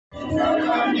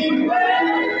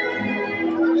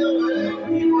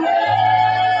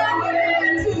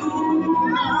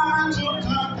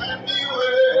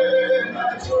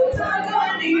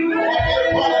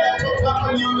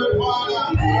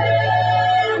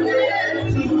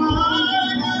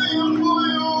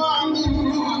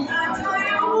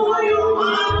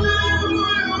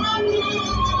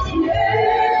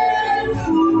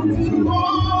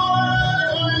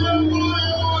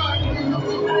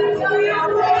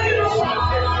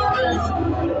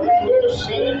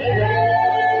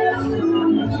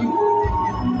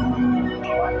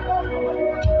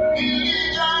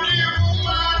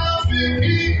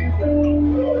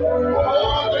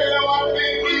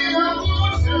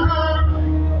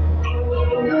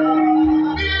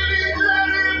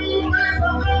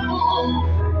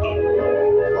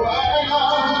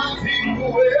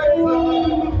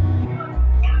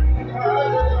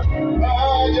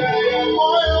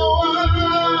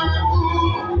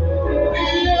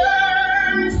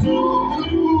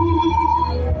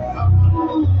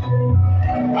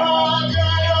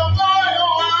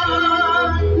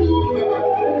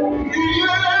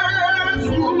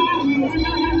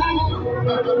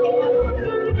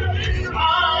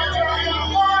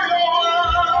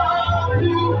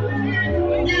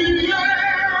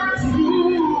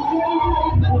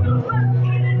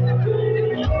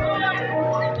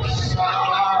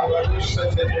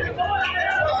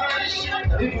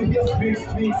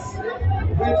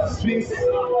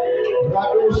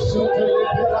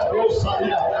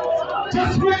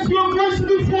Just raise your voice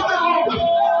before the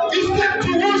Lord. It's time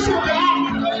to worship the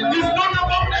Lord. It's not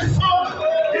about the song.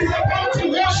 It's about to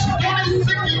worship. God is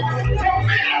seeking from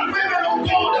men and women of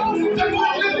God that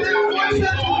will lift their voices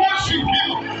to worship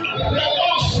Him.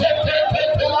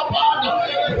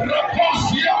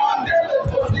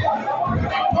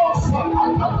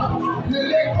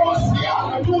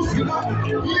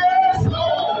 Yes,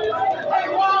 Lord.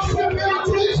 I worship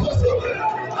you, Jesus.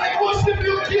 I worship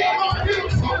you, King of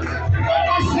Kings.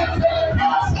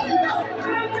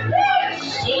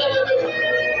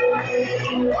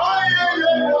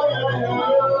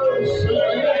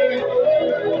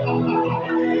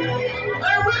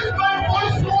 I raise my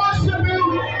voice to worship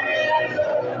you.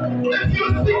 If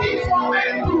you're seeking for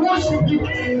men to worship you,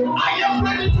 I am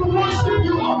ready to worship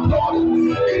you, oh God.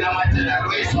 In our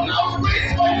generation, I'll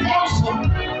raise my voice.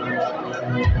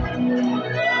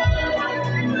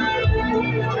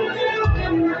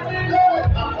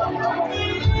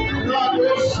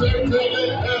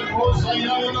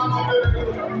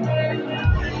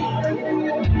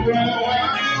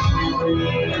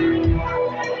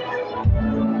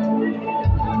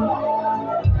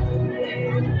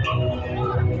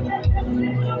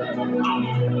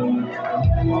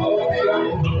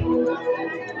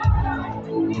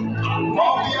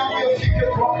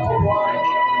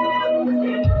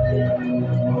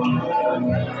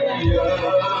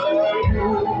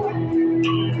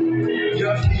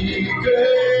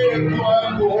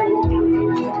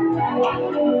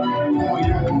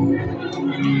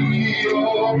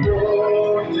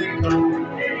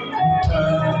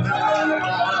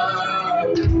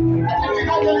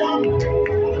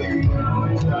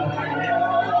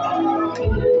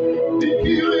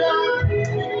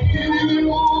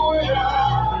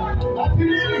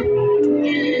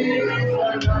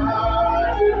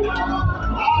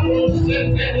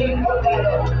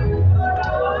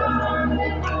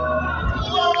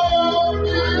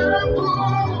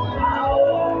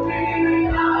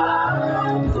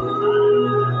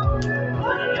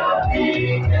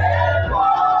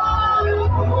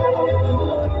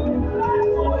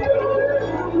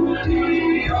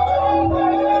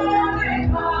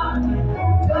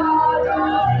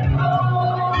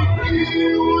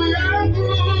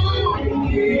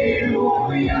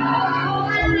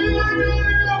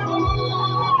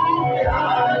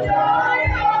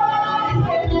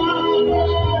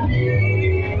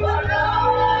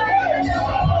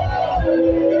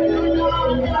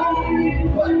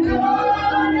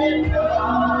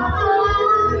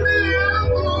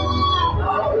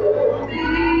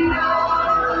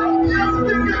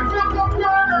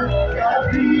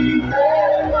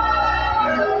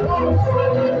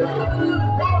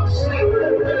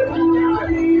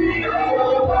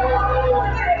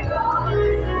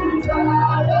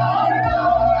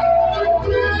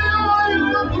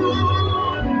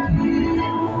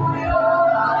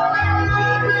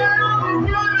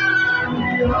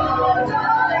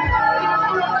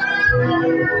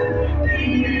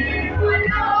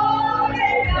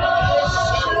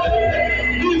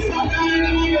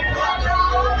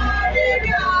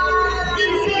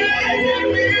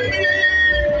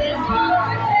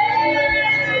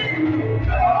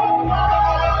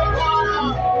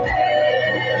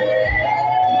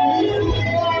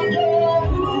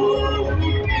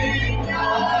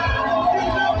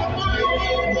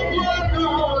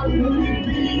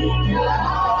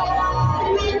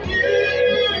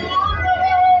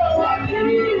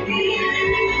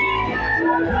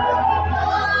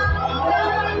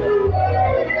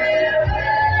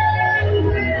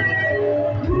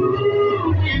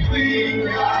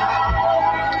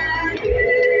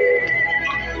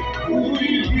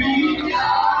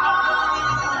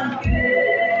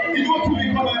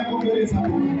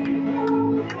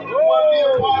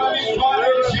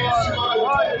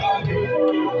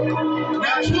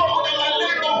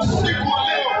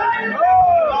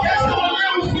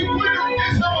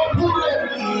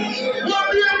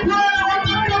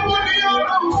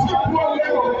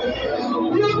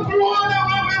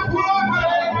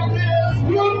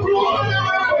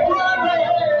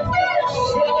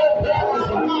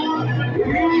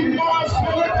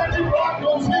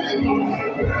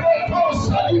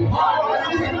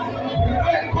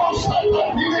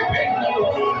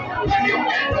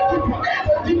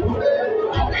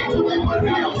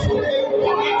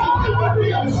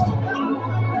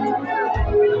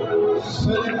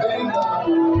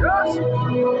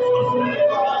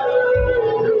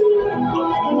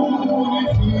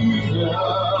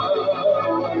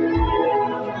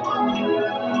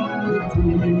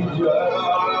 magnifica.